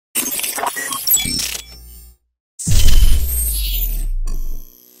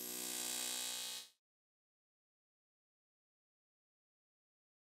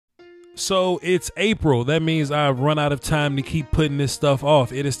So it's April. That means I've run out of time to keep putting this stuff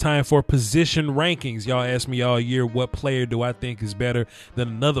off. It is time for position rankings. Y'all asked me all year, what player do I think is better than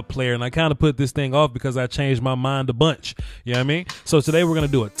another player? And I kind of put this thing off because I changed my mind a bunch. You know what I mean? So today we're going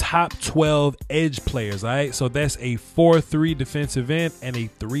to do a top 12 edge players. All right. So that's a 4-3 defensive end and a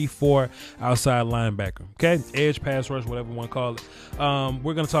 3-4 outside linebacker. Okay. Edge, pass rush, whatever you want to call it.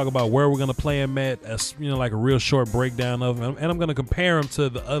 We're going to talk about where we're going to play him at, like a real short breakdown of him. And I'm going to compare him to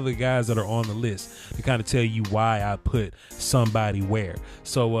the other guys that are on the list to kind of tell you why I put somebody where.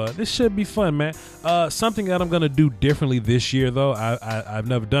 So this should be fun, man. Something that I'm going to do differently this year, though, I've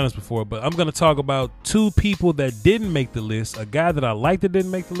never done this before, but I'm going to talk about two people that didn't make the list, a guy that I liked that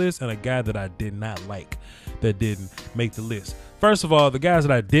didn't make the list, and a guy that I did not like that didn't make the list. First of all, the guys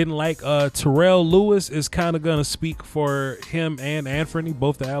that I didn't like, Terrell Lewis is kind of going to speak for him and Anthony.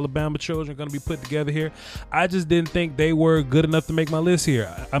 Both the Alabama children are going to be put together here. I just didn't think they were good enough to make my list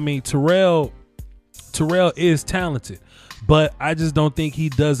here. I mean, Terrell is talented, but I just don't think he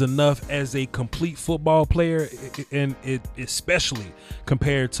does enough as a complete football player, and it especially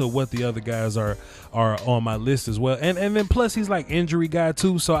compared to what the other guys are on my list as well. And then plus he's like injury guy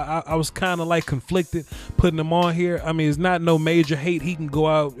too, so I was kind of like conflicted putting him on here. I mean, it's not no major hate. He can go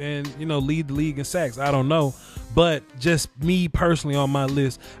out and lead the league in sacks. I don't know. But just me personally on my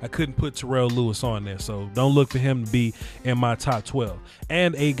list, I couldn't put Terrell Lewis on there. So don't look for him to be in my top 12.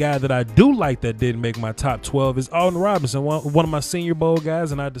 And a guy that I do like that didn't make my top 12 is Alden Robinson, one of my Senior Bowl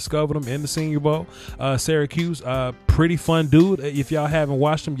guys, and I discovered him in the Senior Bowl. Syracuse, pretty fun dude. If y'all haven't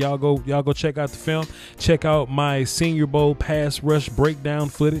watched him, y'all go check out the film. Check out my Senior Bowl pass rush breakdown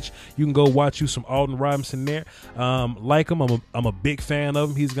footage. You can go watch you some Alden Robinson there. Like him, I'm a big fan of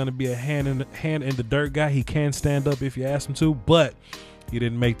him. He's going to be a hand in the dirt guy. He can stand up if you ask him to, but he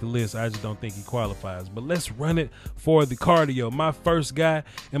didn't make the list. I just don't think he qualifies. But let's run it for the cardio. My first guy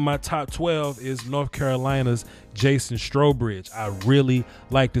in my top 12 is North Carolina's Jason Strowbridge. I really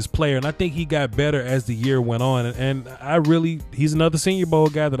like this player, and I think he got better as the year went on. And he's another Senior Bowl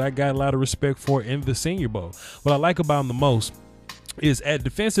guy that I got a lot of respect for in the Senior Bowl. What I like about him the most is at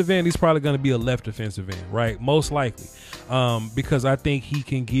defensive end, he's probably going to be a left defensive end, right? Most likely. Because I think he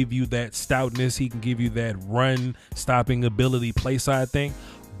can give you that stoutness. He can give you that run stopping ability, play side thing.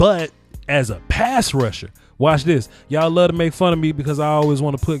 But as a pass rusher, watch this. Y'all love to make fun of me because I always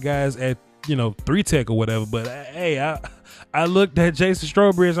want to put guys at, 3-tech or whatever. But hey, I looked at Jason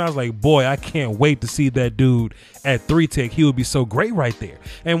Strowbridge and I was like, boy, I can't wait to see that dude at 3-tech. He would be so great right there.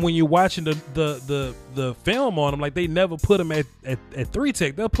 And when you're watching the film on him, like they never put him at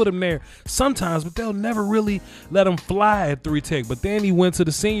 3-tech. They'll put him there sometimes, but they'll never really let him fly at 3-tech. But then he went to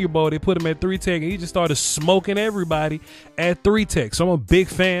the Senior Bowl. They put him at 3-tech, and he just started smoking everybody at 3-tech. So I'm a big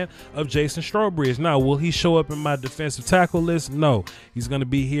fan of Jason Strowbridge. Now, will he show up in my defensive tackle list? No. He's going to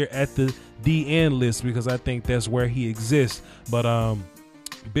be here at the DN list because I think that's where he exists. But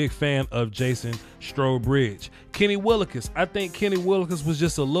big fan of Jason Strowbridge. Kenny Willekes. I think Kenny Willekes was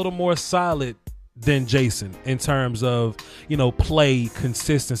just a little more solid than Jason in terms of, play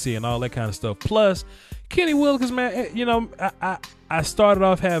consistency and all that kind of stuff. Plus, Kenny Willekes, man, I started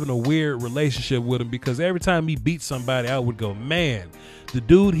off having a weird relationship with him because every time he beat somebody, I would go, man, the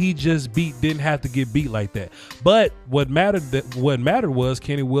dude he just beat didn't have to get beat like that. But what mattered was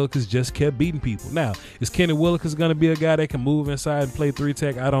Kenny Willekes just kept beating people. Now, is Kenny Willekes going to be a guy that can move inside and play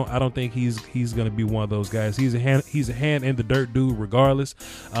 3-tech? I don't think he's going to be one of those guys. He's a hand in the dirt dude regardless.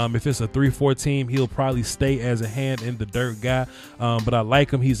 If it's a 3-4 team, he'll probably stay as a hand in the dirt guy. But I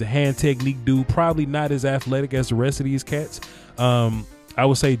like him. He's a hand technique dude. Probably not as athletic as the rest of these cats. I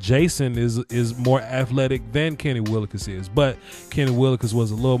would say Jason is more athletic than Kenny Willekes is, but Kenny Willekes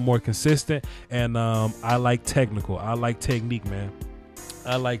was a little more consistent, and I like technical. I like technique, man.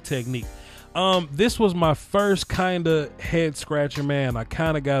 I like technique. This was my first kind of head scratcher, man. I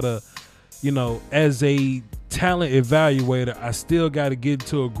kind of gotta, as a talent evaluator, I still got to get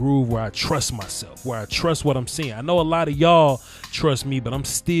into a groove where I trust myself, where I trust what I'm seeing. I know a lot of y'all trust me, but I'm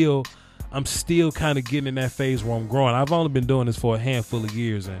still kind of getting in that phase where I'm growing. I've only been doing this for a handful of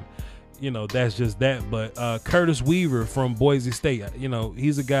years, and that's just that. But Curtis Weaver from Boise State,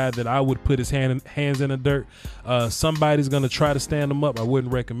 he's a guy that I would put his hands in the dirt. Somebody's gonna try to stand him up. I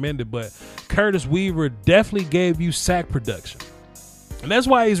wouldn't recommend it, but Curtis Weaver definitely gave you sack production, and that's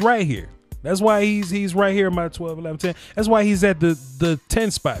why he's right here. That's why he's right here in my 12, 11, 10. That's why he's at the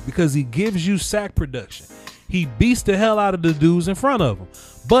 10 spot, because he gives you sack production. He beats the hell out of the dudes in front of him.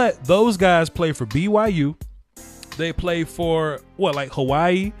 But those guys play for BYU. They play for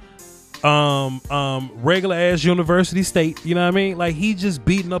Hawaii, regular ass University State. You know what I mean? Like, he just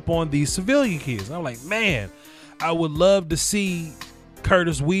beating up on these civilian kids. I'm like, man, I would love to see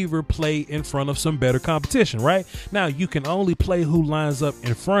Curtis Weaver play in front of some better competition, right? Now, you can only play who lines up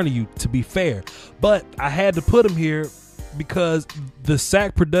in front of you, to be fair. But I had to put him here because the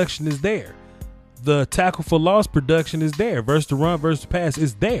sack production is there. The tackle for loss production is there. Versus the run, versus the pass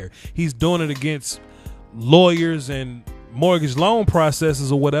is there. He's doing it against lawyers and mortgage loan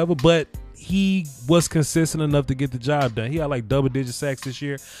processors or whatever, but he was consistent enough to get the job done. He had like double-digit sacks this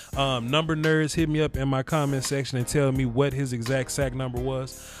year. Number nerds, hit me up in my comment section and tell me what his exact sack number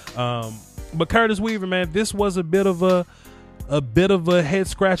was. But Curtis Weaver, man, this was a bit of a head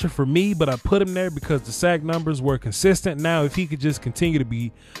scratcher for me, but I put him there because the sack numbers were consistent. Now, if he could just continue to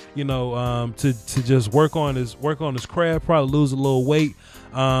be, to just work on his craft, probably lose a little weight,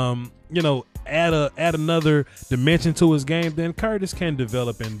 add another dimension to his game, then Curtis can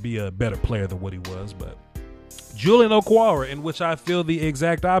develop and be a better player than what he was. But Julian Okwara, in which I feel the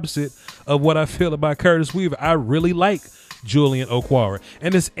exact opposite of what I feel about Curtis Weaver. I really like Julian Okwara,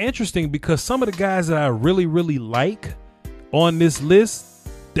 and it's interesting because some of the guys that I really, really like on this list,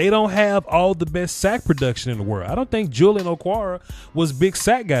 they don't have all the best sack production in the world. I don't think Julian Okwara was big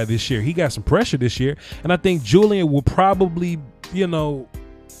sack guy this year. He got some pressure this year, and I think Julian will probably,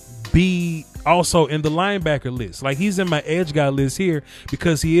 be also in the linebacker list. Like, he's in my edge guy list here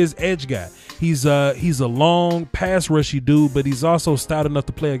because he is edge guy. He's a long pass rushy dude, but he's also stout enough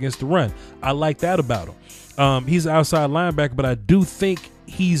to play against the run. I like that about him. He's an outside linebacker, but I do think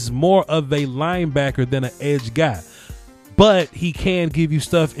he's more of a linebacker than an edge guy. But he can give you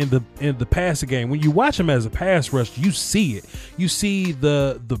stuff in the passing game. When you watch him as a pass rusher, you see it. You see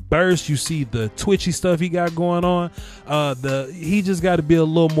the burst. You see the twitchy stuff he got going on. He just got to be a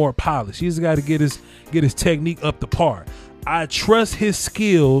little more polished. He just got to get his technique up to par. I trust his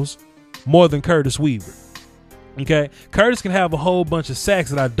skills more than Curtis Weaver. Okay, Curtis can have a whole bunch of sacks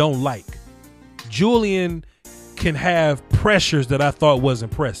that I don't like. Julian can have pressures that I thought was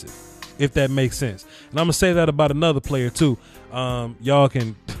impressive, if that makes sense. And I'm going to say that about another player too. Y'all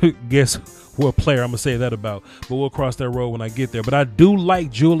can guess what player I'm going to say that about, but we'll cross that road when I get there. But I do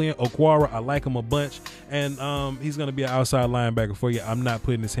like Julian Okwara. I like him a bunch, and he's going to be an outside linebacker for you. I'm not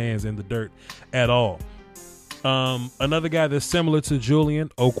putting his hands in the dirt at all. Another guy that's similar to Julian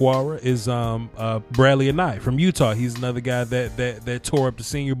Okwara is Bradley Anae from Utah. He's another guy that tore up the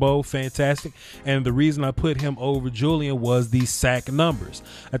Senior Bowl. Fantastic. And the reason I put him over Julian was the sack numbers.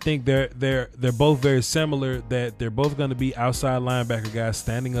 I think they're both very similar, that they're both going to be outside linebacker guys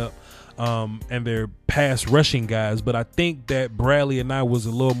standing up, and they're pass rushing guys. But I think that Bradley Anae was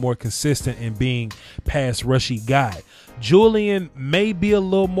a little more consistent in being pass rushy guy. Julian may be a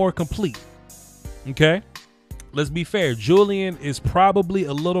little more complete. Okay. Let's be fair. Julian is probably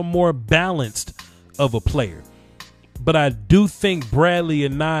a little more balanced of a player, but I do think Bradley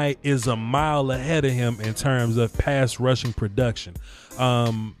Anae is a mile ahead of him in terms of pass rushing production.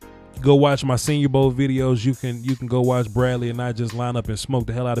 Go watch my Senior Bowl videos. You can go watch Bradley Anae just line up and smoke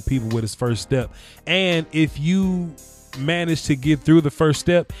the hell out of people with his first step. And if you manage to get through the first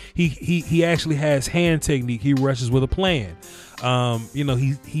step, he actually has hand technique. He rushes with a plan.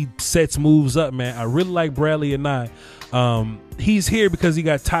 He sets moves up, man. I really like Bradley Anae. He's here because he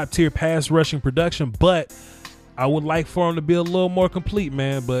got top tier pass rushing production, but I would like for him to be a little more complete,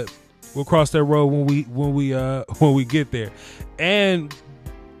 man. But we'll cross that road when we get there. And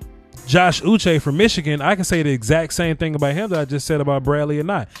Josh Uche from Michigan, I can say the exact same thing about him that I just said about Bradley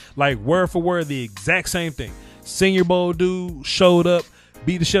Anae. Like, word for word, the exact same thing. Senior Bowl dude, showed up,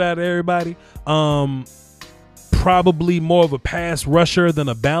 beat the shit out of everybody. Probably more of a pass rusher than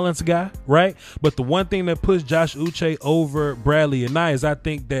a balanced guy, right? But the one thing that puts Josh Uche over Bradley Anae is I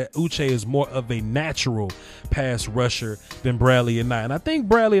think that Uche is more of a natural pass rusher than Bradley Anae. And I think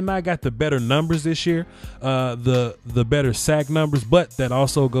Bradley Anae got the better numbers this year, the better sack numbers, but that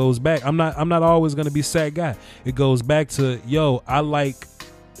also goes back. I'm not always going to be sack guy. It goes back to, I like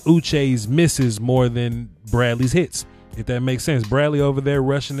Uche's misses more than Bradley's hits, if that makes sense. Bradley over there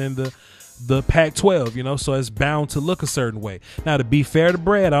rushing in the Pac-12, so it's bound to look a certain way. Now, to be fair to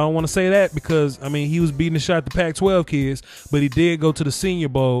Brad, I don't want to say that because, he was beating the shot at the Pac-12 kids, but he did go to the Senior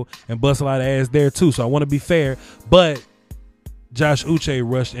Bowl and bust a lot of ass there too, so I want to be fair. But Josh Uche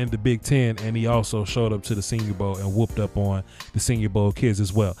rushed in the Big Ten, and he also showed up to the Senior Bowl and whooped up on the Senior Bowl kids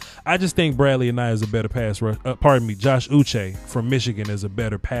as well. I just think Bradley Anae is a better pass rusher. Josh Uche from Michigan is a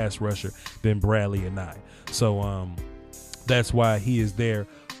better pass rusher than Bradley Anae. So that's why he is there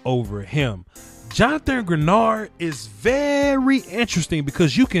over him. Jonathan Grenard is very interesting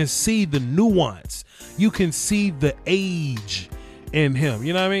because you can see the nuance. You can see the age in him.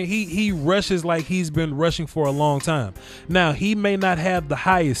 You know what I mean? He rushes like he's been rushing for a long time. Now, he may not have the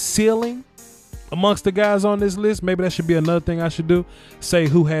highest ceiling amongst the guys on this list, maybe that should be another thing I should do. Say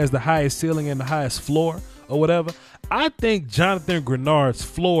who has the highest ceiling and the highest floor or whatever. I think Jonathan Grenard's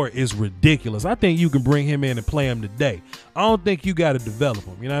floor is ridiculous. I think you can bring him in and play him today. I don't think you got to develop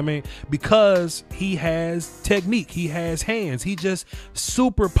him, you know what I mean? Because he has technique. He has hands. He just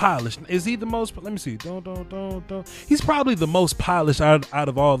super polished. Is he the most, let me see. Don't. He's probably the most polished out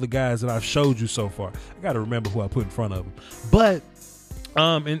of all the guys that I've showed you so far. I got to remember who I put in front of him. But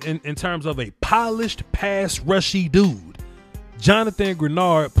in terms of a polished pass rushy dude, Jonathan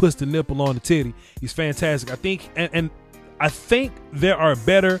Grenard puts the nipple on the titty. He's fantastic. I think, and I think there are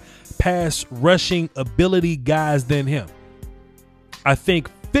better pass rushing ability guys than him. I think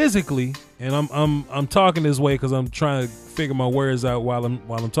physically, and I'm talking this way because I'm trying to figure my words out while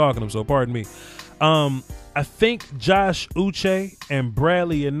I'm talking them. So pardon me. I think Josh Uche and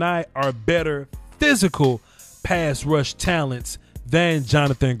Bradley and I are better physical pass rush talents than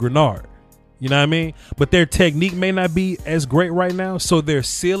Jonathan Grenard. You know what I mean? But their technique may not be as great right now, so their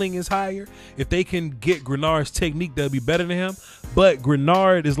ceiling is higher. If they can get Grenard's technique, they'll be better than him. But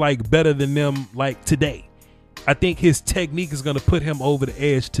Grenard is like better than them like today. I think his technique is going to put him over the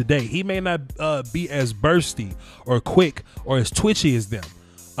edge today. He may not be as bursty or quick or as twitchy as them.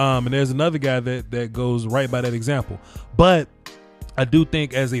 And there's another guy that goes right by that example. But I do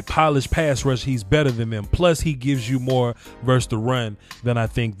think as a polished pass rush, he's better than them. Plus, he gives you more versus the run than I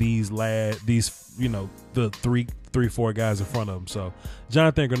think the 3-4 guys in front of him. So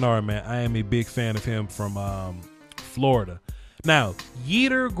Jonathan Grenard, man, I am a big fan of him from Florida. Now,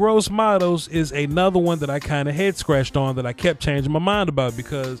 Yetur Gross-Matos is another one that I kind of head scratched on that I kept changing my mind about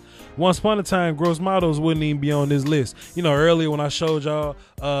because once upon a time, Gross-Matos wouldn't even be on this list. You know, earlier when I showed y'all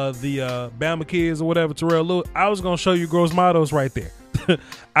the Bama kids or whatever, Terrell Lewis, I was going to show you Gross-Matos right there.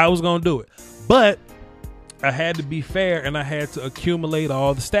 I was going to do it. But I had to be fair and I had to accumulate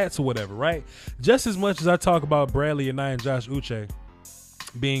all the stats or whatever, right? Just as much as I talk about Bradley and I and Josh Uche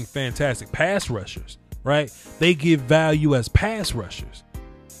being fantastic pass rushers, right? They give value as pass rushers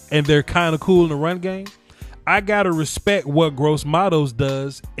and they're kind of cool in the run game. I got to respect what Gross-Matos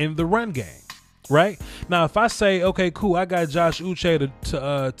does in the run game, right? Now, if I say, okay, cool, I got Josh Uche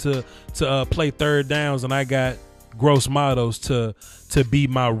to play third downs and I got Gross-Matos to be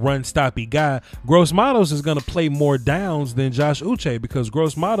my run stoppy guy, Gross-Matos is going to play more downs than Josh Uche because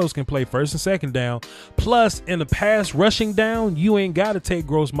Gross-Matos can play first and second down. Plus, in the pass rushing down, you ain't got to take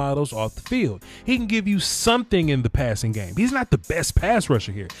Gross-Matos off the field. He can give you something in the passing game. He's not the best pass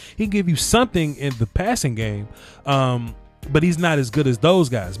rusher here. He can give you something in the passing game, but he's not as good as those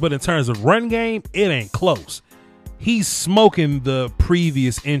guys. But in terms of run game, it ain't close. He's smoking the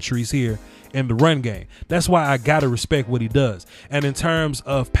previous entries here in the run game. That's why I gotta respect what he does. And in terms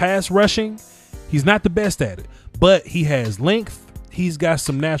of pass rushing, he's not the best at it, but he has length. He's got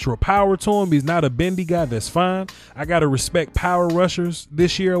some natural power to him. He's not a bendy guy. That's fine. I gotta respect power rushers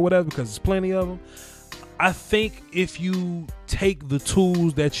this year or whatever because there's plenty of them. I think if you take the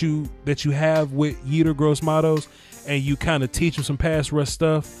tools that you have with Yetur Gross-Matos and you kind of teach him some pass rush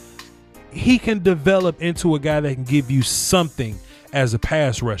stuff, he can develop into a guy that can give you something as a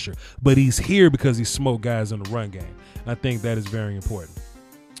pass rusher, but he's here because he smoked guys in the run game. And I think that is very important.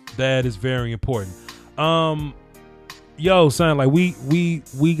 That is very important. Yo, son, like we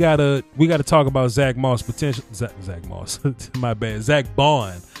gotta talk about Zach Moss potential. Zach Moss, my bad. Zach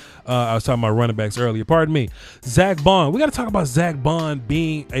Bond. I was talking about running backs earlier. Pardon me. Zach Bond. We got to talk about Zach Bond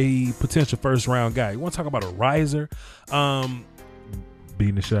being a potential first round guy. You want to talk about a riser?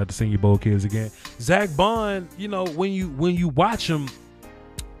 Beating the shit out the Senior Bowl kids again. Zach Bond, you know, when you watch him,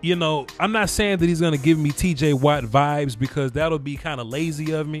 you know, I'm not saying that he's going to give me TJ Watt vibes because that'll be kind of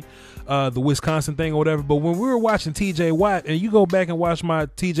lazy of me, the Wisconsin thing or whatever. But when we were watching TJ Watt, and you go back and watch my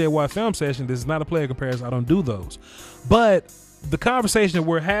TJ Watt film session, this is not a player comparison. I don't do those. But the conversation that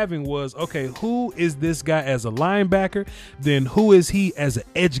we're having was, okay, who is this guy as a linebacker? Then who is he as an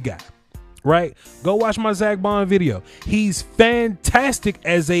edge guy? Right? Go watch my Zach Bond video. He's fantastic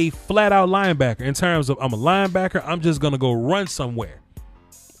as a flat out linebacker in terms of I'm a linebacker. I'm just going to go run somewhere.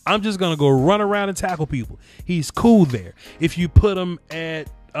 I'm just going to go run around and tackle people. He's cool there. If you put him at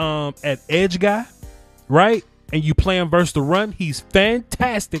edge guy, right? And you play him versus the run, he's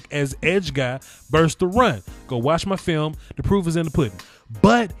fantastic as edge guy versus the run. Go watch my film. The proof is in the pudding.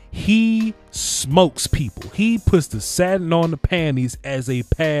 But he smokes people. He puts the satin on the panties as a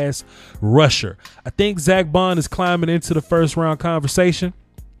pass rusher. I think Zach Bond is climbing into the first round conversation.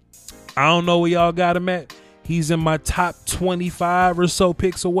 I don't know where y'all got him at. He's in my top 25 or so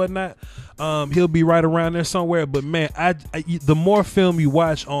picks or whatnot. He'll be right around there somewhere. But man, the more film you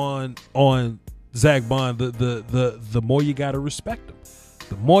watch on Zach Bond, the more you gotta respect him.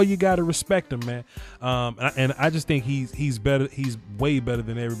 The more you got to respect him, man. And I just think he's better. He's way better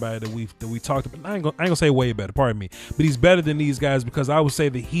than everybody that we talked about. I ain't gonna say way better, pardon me, but he's better than these guys because I would say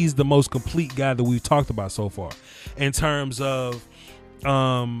that he's the most complete guy that we've talked about so far in terms of.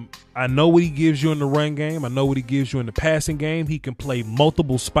 I know what he gives you in the run game. I know what he gives you in the passing game. He can play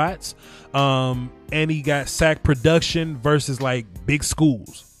multiple spots. And he got sack production versus like big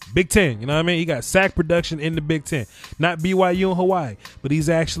schools. Big Ten, you know what I mean? He got sack production in the Big Ten. Not BYU and Hawaii, but he's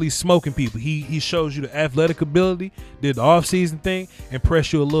actually smoking people. He shows you the athletic ability, did the offseason thing, and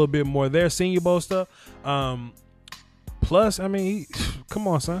press you a little bit more there, Senior Bowl stuff. Plus, I mean, come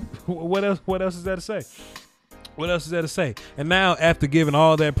on, son. What else is there to say? What else is there to say? And now, after giving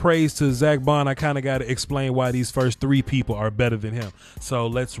all that praise to Zach Bond, I kind of got to explain why these first three people are better than him. So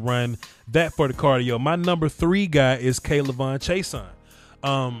let's run that for the cardio. My number 3 guy is K'Lavon Chaisson.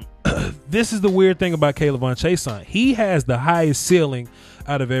 This is the weird thing about K'Lavon Chaisson. He has the highest ceiling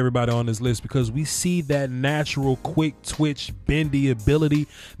out of everybody on this list because we see that natural, quick twitch, bendy ability,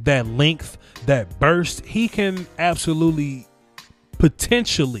 that length, that burst. He can absolutely,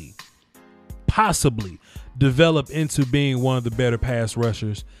 potentially, possibly develop into being one of the better pass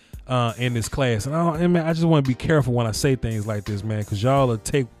rushers in this class. And I just want to be careful when I say things like this, man, because y'all will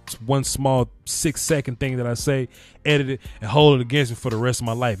take one small 6-second thing that I say, edit it, and hold it against me for the rest of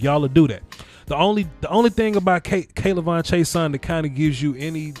my life. Y'all will do that. The only thing about K'Lavon Chaisson that kind of gives you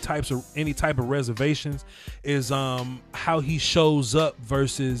any type of reservations is how he shows up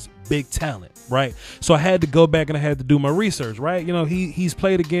versus big talent, right? So I had to go back and I had to do my research, right? You know, he's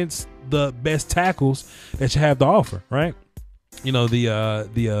played against the best tackles that you have to offer, right? You know, the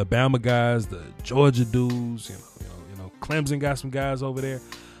Bama guys, the Georgia dudes, you know, Clemson got some guys over there.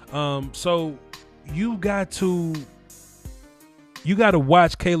 So you got to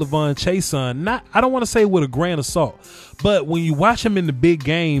watch K'Lavon Chaisson. I don't want to say with a grain of salt, but when you watch him in the big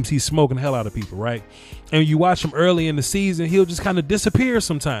games, he's smoking the hell out of people, right? And you watch him early in the season, he'll just kind of disappear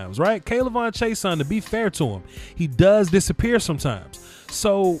sometimes, right? K'Lavon Chaisson, to be fair to him, he does disappear sometimes.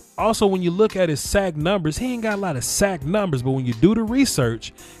 So also when you look at his sack numbers, he ain't got a lot of sack numbers, but when you do the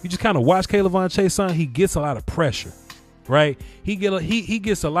research, you just kind of watch K'Lavon Chaisson, he gets a lot of pressure, right? He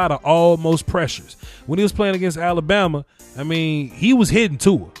gets a lot of almost pressures. When he was playing against Alabama, I mean, he was hitting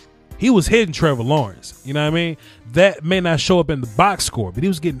Tua. He was hitting Trevor Lawrence. You know what I mean? That may not show up in the box score, but he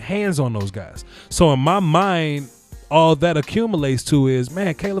was getting hands on those guys. So in my mind, all that accumulates to is,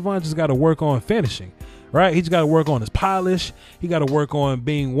 man, K'Lavon just got to work on finishing. Right? He just got to work on his polish. He got to work on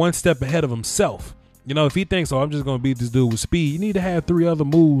being one step ahead of himself. You know, if he thinks, oh, I'm just going to beat this dude with speed, you need to have 3 other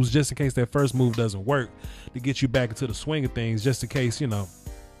moves just in case that first move doesn't work to get you back into the swing of things, just in case,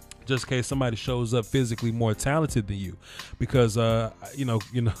 just in case somebody shows up physically more talented than you. Because, I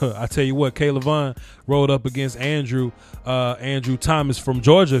tell you what, K'Lavon rolled up against Andrew Thomas from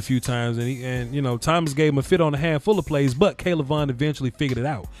Georgia a few times, and Thomas gave him a fit on a handful of plays, but K'Lavon eventually figured it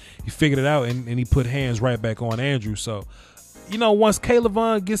out. He figured it out, and he put hands right back on Andrew. So, once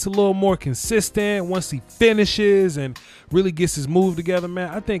K'Lavon gets a little more consistent, once he finishes and really gets his move together, man,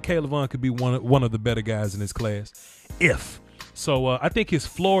 I think K'Lavon could be one of the better guys in this class. So I think his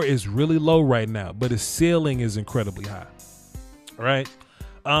floor is really low right now, but his ceiling is incredibly high. All right.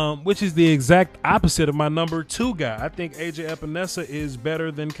 Which is the exact opposite of my number 2 guy. I think AJ Epinesa is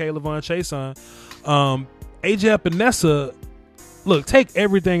better than K'Lavon Chaisson. AJ Epinesa, look, take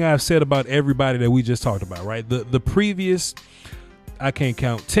everything I've said about everybody that we just talked about, right? The previous, I can't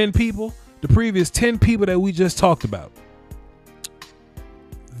count, 10 people. The previous 10 people that we just talked about.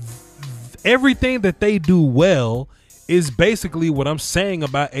 Everything that they do well is basically what I'm saying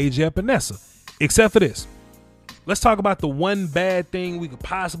about AJ Epinesa, except for this. Let's talk about the one bad thing we could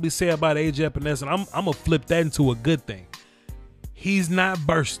possibly say about AJ Epinesa, and I'm going to flip that into a good thing. He's not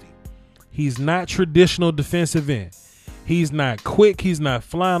bursty. He's not traditional defensive end. He's not quick. He's not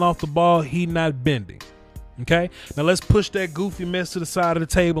flying off the ball. He's not bending. Okay? Now let's push that goofy mess to the side of the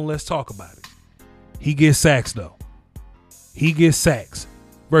table and let's talk about it. He gets sacks, though. He gets sacks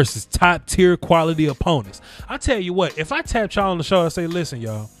versus top tier quality opponents. I tell you what, if I tap y'all on the shoulder and say, listen,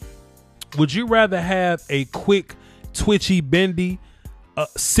 y'all, would you rather have a quick, twitchy, bendy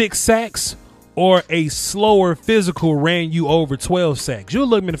 6 sacks or a slower physical ran you over 12 sacks? You'll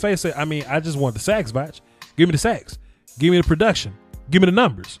look me in the face and say, I just want the sacks, Voch. Give me the sacks. Give me the production. Give me the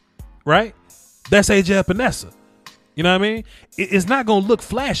numbers. Right? That's AJ Epinesa. You know what I mean? It's not going to look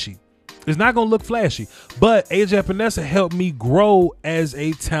flashy. It's not going to look flashy, but AJ Epinesa helped me grow as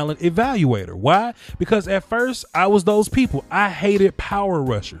a talent evaluator. Why? Because at first I was those people. I hated power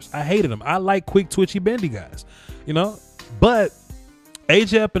rushers. I hated them. I like quick, twitchy, bendy guys, but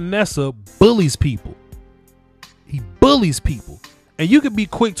AJ Epinesa bullies people. He bullies people. And you could be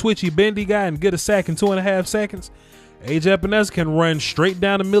quick, twitchy, bendy guy and get a sack in 2.5 seconds. AJ Epinesa can run straight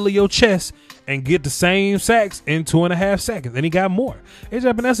down the middle of your chest and get the same sacks in 2.5 seconds. And he got more.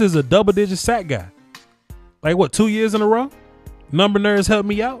 AJ Epinesa is a double-digit sack guy. Like, what, 2 years in a row? Number nerds helped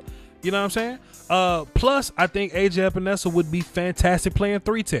me out. You know what I'm saying? Plus, I think AJ Epinesa would be fantastic playing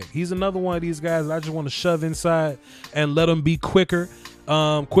 3-tech. He's another one of these guys that I just want to shove inside and let him be quicker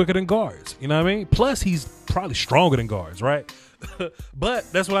than guards. You know what I mean? Plus, he's probably stronger than guards, right?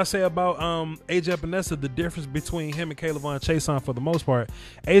 But that's what I say about AJ Epinesa. The difference between him and K'Lavon Chaisson, for the most part,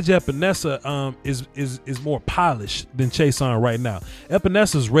 AJ Epinesa is more polished than Chaisson right now.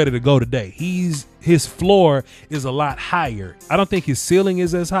 Epinesa's ready to go today. His floor is a lot higher. I don't think his ceiling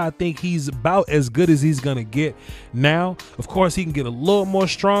is as high. I think he's about as good as he's gonna get now. Of course, he can get a little more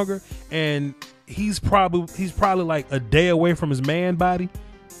stronger, and he's probably like a day away from his man body.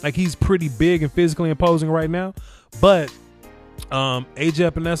 Like, he's pretty big and physically imposing right now, but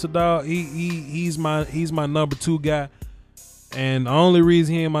AJ Epinesa, dog, he's my number 2 guy, and the only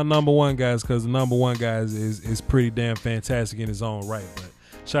reason he ain't my number 1 guy is because the number 1 guy is pretty damn fantastic in his own right. But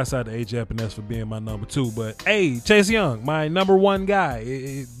shouts out to AJ Epinesa for being my number 2. But hey, Chase Young, my number 1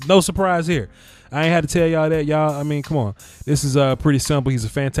 guy. No surprise here. I ain't had to tell y'all that, y'all. I mean, come on. This is pretty simple. He's a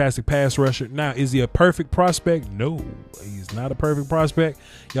fantastic pass rusher. Now, is he a perfect prospect? No, he's not a perfect prospect.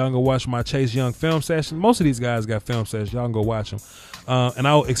 Y'all can go watch my Chase Young film session. Most of these guys got film sessions. Y'all can go watch them. And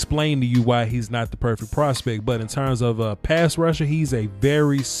I'll explain to you why he's not the perfect prospect. But in terms of a pass rusher, he's a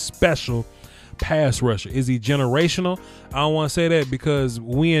very special pass rusher. Is he generational? I don't want to say that, because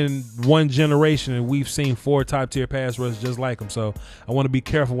we in one generation and we've seen 4 top-tier pass rushers just like him. So I want to be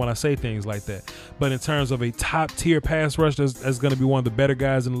careful when I say things like that. But in terms of a top-tier pass rusher that's going to be one of the better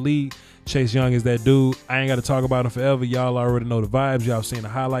guys in the league, Chase Young is that dude. I ain't got to talk about him forever. Y'all already know the vibes. Y'all have seen the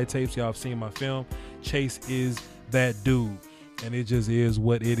highlight tapes. Y'all have seen my film. Chase is that dude. And it just is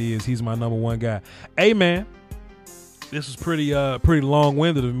what it is. He's my number 1 guy. Hey, man, this was pretty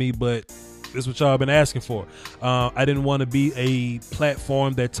long-winded of me, but this is what y'all been asking for. I didn't want to be a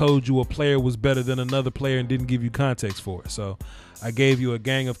platform that told you a player was better than another player and didn't give you context for it. So I gave you a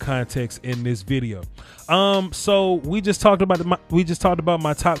gang of context in this video. So we just talked about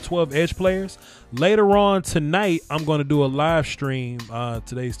my top 12 edge players. Later on tonight, I'm going to do a live stream.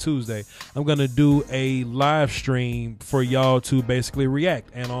 Today's Tuesday. I'm going to do a live stream for y'all to basically react.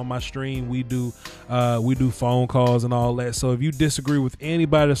 And on my stream, we do phone calls and all that. So if you disagree with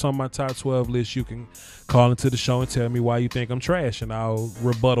anybody that's on my top 12 list, you can call into the show and tell me why you think I'm trash, and I'll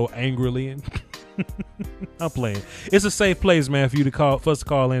rebuttal angrily. And I'm playing. It's a safe place, man, for you to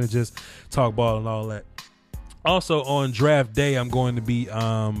call in and just talk ball and all that. Also, on draft day, I'm going to be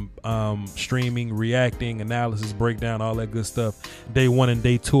streaming, reacting, analysis, breakdown, all that good stuff. Day 1 and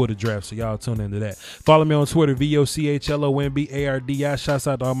day 2 of the draft, so y'all tune into that. Follow me on Twitter, VOCHLOMBARDI. Shouts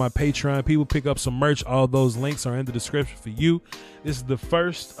out to all my Patreon people. Pick up some merch. All those links are in the description for you. This is the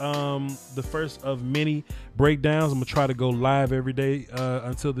first of many breakdowns. I'm gonna try to go live every day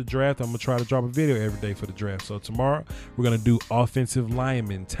until the draft. I'm gonna try to drop a video every day for the draft. So tomorrow we're gonna do offensive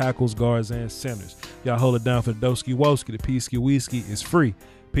linemen, tackles, guards, and centers. Y'all hold it down for the Doski Woski. The Peasky Whiskey is free.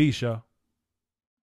 Peace, y'all.